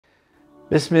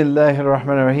Bismillahir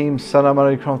Rahmanir Rahim.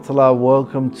 Assalamu alaikum wa rahmatullah.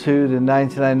 Welcome to the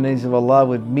 99 Names of Allah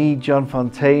with me, John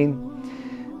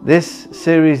Fontaine. This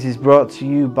series is brought to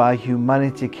you by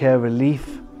Humanity Care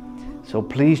Relief. So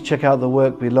please check out the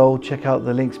work below, check out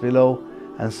the links below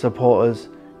and support us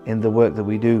in the work that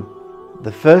we do.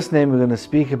 The first name we're going to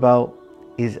speak about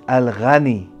is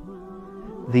Al-Ghanee,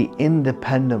 the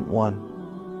independent one.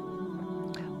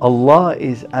 Allah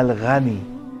is Al-Ghanee,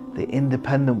 the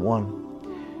independent one,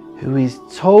 who is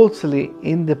totally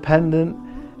independent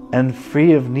and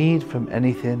free of need from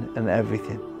anything and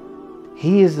everything.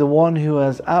 He is the one who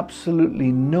has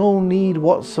absolutely no need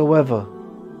whatsoever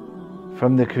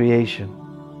from the creation.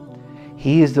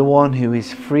 He is the one who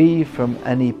is free from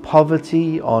any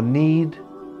poverty or need,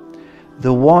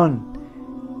 the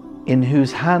one in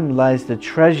whose hand lies the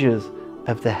treasures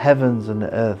of the heavens and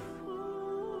the earth,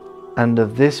 and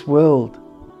of this world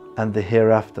and the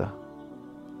hereafter.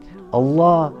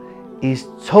 Allah is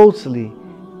totally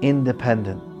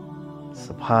independent.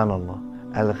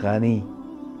 Subhanallah. Al-Ghanee.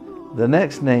 The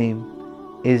next name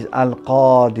is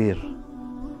Al-Qaadir,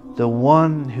 the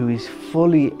one who is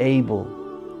fully able.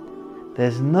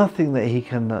 There's nothing that he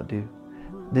cannot do.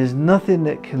 There's nothing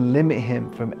that can limit him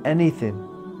from anything.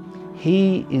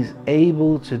 He is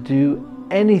able to do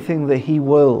anything that he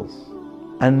wills,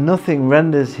 and nothing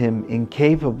renders him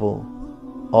incapable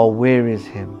or wearies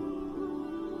him.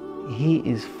 He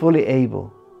is fully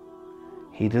able.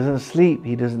 He doesn't sleep.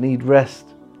 He doesn't need rest.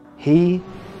 He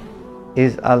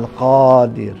is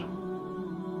Al-Qaadir.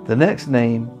 The next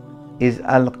name is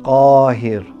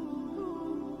Al-Qaahir,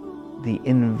 the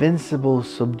invincible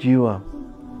subduer,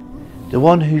 the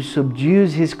one who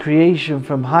subdues his creation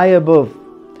from high above,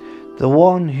 the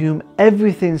one whom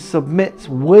everything submits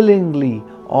willingly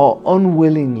or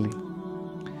unwillingly.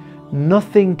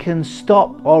 Nothing can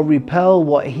stop or repel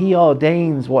what he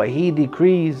ordains, what he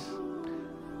decrees,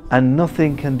 and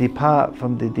nothing can depart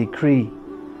from the decree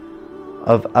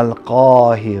of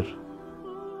Al-Qaahir.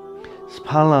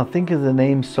 SubhanAllah, think of the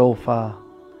name so far.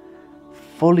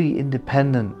 Fully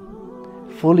independent,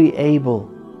 fully able.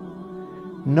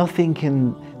 Nothing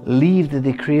can leave the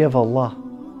decree of Allah.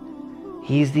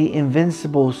 He is the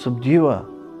invincible subduer.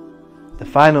 The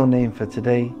final name for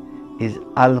today is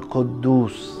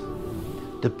Al-Quddoos,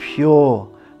 the pure,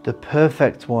 the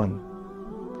perfect one,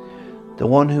 the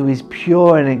one who is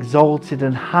pure and exalted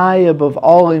and high above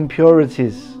all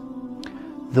impurities,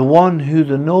 the one who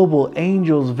the noble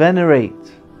angels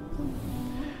venerate,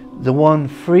 the one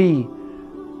free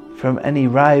from any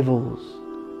rivals,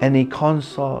 any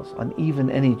consorts, and even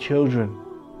any children,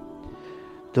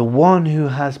 the one who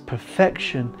has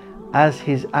perfection as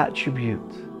his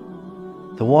attribute,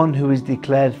 the one who is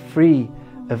declared free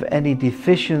of any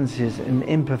deficiencies and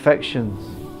imperfections,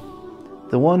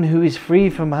 the one who is free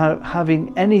from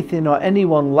having anything or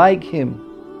anyone like him.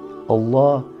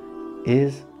 Allah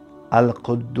is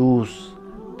Al-Quddoos,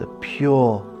 the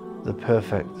pure, the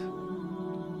perfect.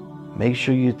 Make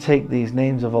sure you take these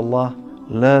names of Allah,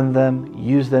 learn them,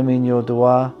 use them in your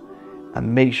dua,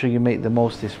 and make sure you make the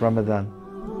most this Ramadan.